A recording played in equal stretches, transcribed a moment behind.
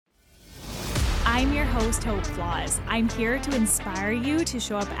I'm your host, Hope Flaws. I'm here to inspire you to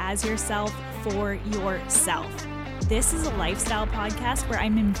show up as yourself for yourself. This is a lifestyle podcast where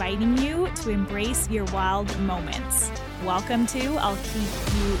I'm inviting you to embrace your wild moments. Welcome to I'll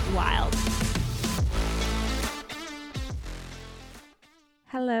Keep You Wild.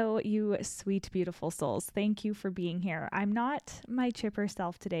 Hello, you sweet, beautiful souls. Thank you for being here. I'm not my chipper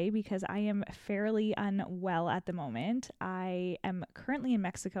self today because I am fairly unwell at the moment. I am currently in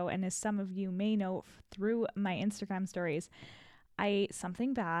Mexico, and as some of you may know through my Instagram stories, I ate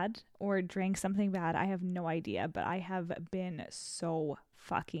something bad or drank something bad. I have no idea, but I have been so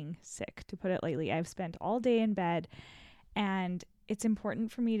fucking sick, to put it lightly. I've spent all day in bed, and it's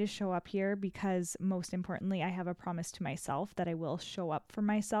important for me to show up here because, most importantly, I have a promise to myself that I will show up for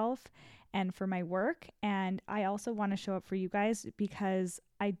myself and for my work. And I also want to show up for you guys because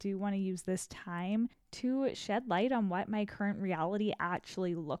I do want to use this time to shed light on what my current reality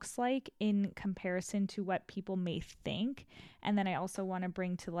actually looks like in comparison to what people may think. And then I also want to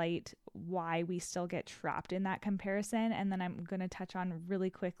bring to light why we still get trapped in that comparison. And then I'm going to touch on really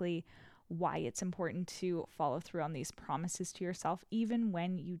quickly why it's important to follow through on these promises to yourself, even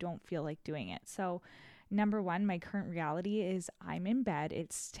when you don't feel like doing it. So number one, my current reality is I'm in bed.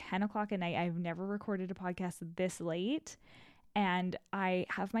 It's 10 o'clock at night. I've never recorded a podcast this late. And I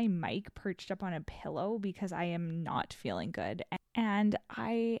have my mic perched up on a pillow because I am not feeling good. And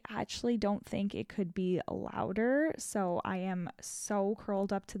I actually don't think it could be louder. So I am so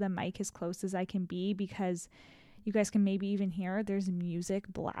curled up to the mic as close as I can be because you guys can maybe even hear there's music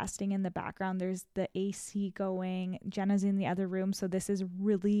blasting in the background. There's the AC going. Jenna's in the other room. So this is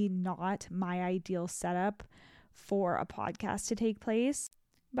really not my ideal setup for a podcast to take place.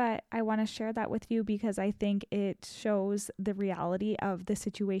 But I want to share that with you because I think it shows the reality of the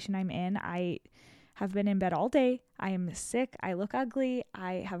situation I'm in. I have been in bed all day. I am sick. I look ugly.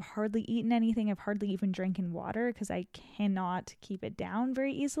 I have hardly eaten anything. I've hardly even drinking water because I cannot keep it down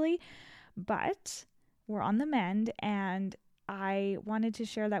very easily. But we're on the mend, and I wanted to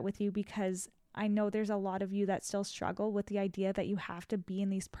share that with you because I know there's a lot of you that still struggle with the idea that you have to be in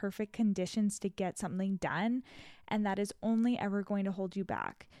these perfect conditions to get something done, and that is only ever going to hold you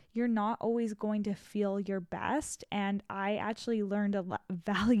back. You're not always going to feel your best, and I actually learned a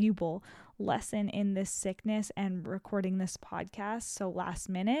valuable lesson in this sickness and recording this podcast. So last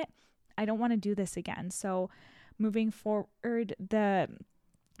minute, I don't want to do this again. So moving forward, the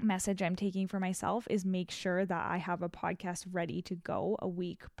message I'm taking for myself is make sure that I have a podcast ready to go a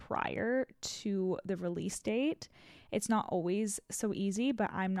week prior to the release date. It's not always so easy,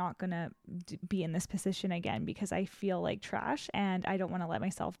 but I'm not going to be in this position again because I feel like trash and I don't want to let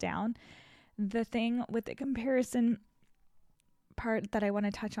myself down. The thing with the comparison part that I want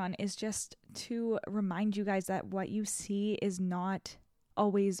to touch on is just to remind you guys that what you see is not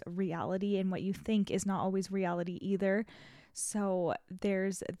always reality, and what you think is not always reality either. So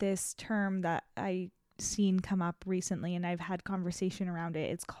there's this term that I seen come up recently, and I've had conversation around it.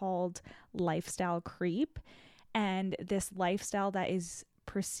 It's called lifestyle creep. And this lifestyle that is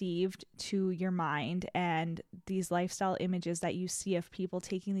perceived to your mind, and these lifestyle images that you see of people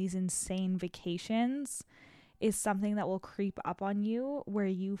taking these insane vacations, is something that will creep up on you where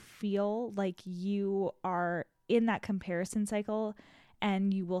you feel like you are in that comparison cycle,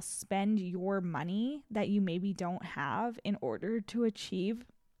 and you will spend your money that you maybe don't have in order to achieve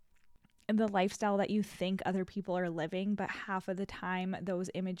the lifestyle that you think other people are living. But half of the time, those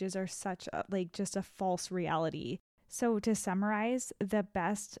images are just a false reality. So to summarize, the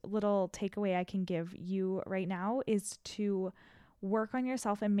best little takeaway I can give you right now is to work on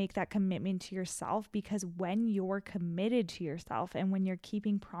yourself and make that commitment to yourself, because when you're committed to yourself and when you're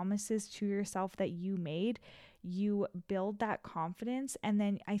keeping promises to yourself that you made, you build that confidence. And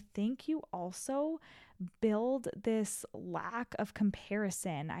then I think you also build this lack of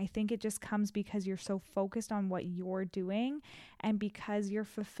comparison. I think it just comes because you're so focused on what you're doing, and because you're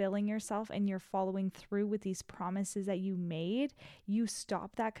fulfilling yourself and you're following through with these promises that you made, you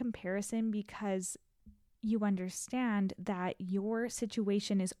stop that comparison because you understand that your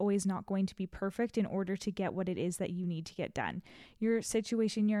situation is always not going to be perfect in order to get what it is that you need to get done. Your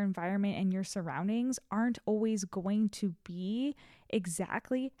situation, your environment, and your surroundings aren't always going to be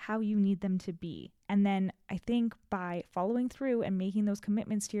exactly how you need them to be. And then I think by following through and making those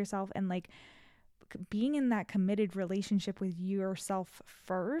commitments to yourself and being in that committed relationship with yourself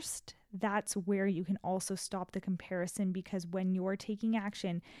first, that's where you can also stop the comparison, because when you're taking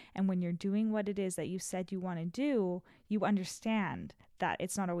action and when you're doing what it is that you said you want to do, you understand that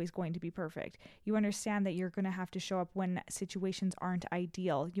it's not always going to be perfect. You understand that you're going to have to show up when situations aren't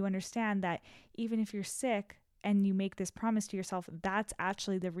ideal. You understand that even if you're sick and you make this promise to yourself, that's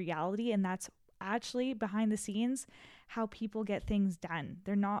actually the reality, and that's actually behind the scenes how people get things done.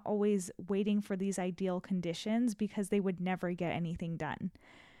 They're not always waiting for these ideal conditions because they would never get anything done.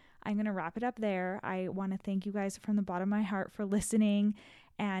 I'm going to wrap it up there. I want to thank you guys from the bottom of my heart for listening.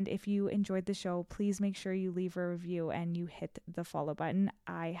 And if you enjoyed the show, please make sure you leave a review and you hit the follow button.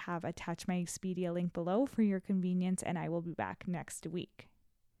 I have attached my Expedia link below for your convenience, and I will be back next week.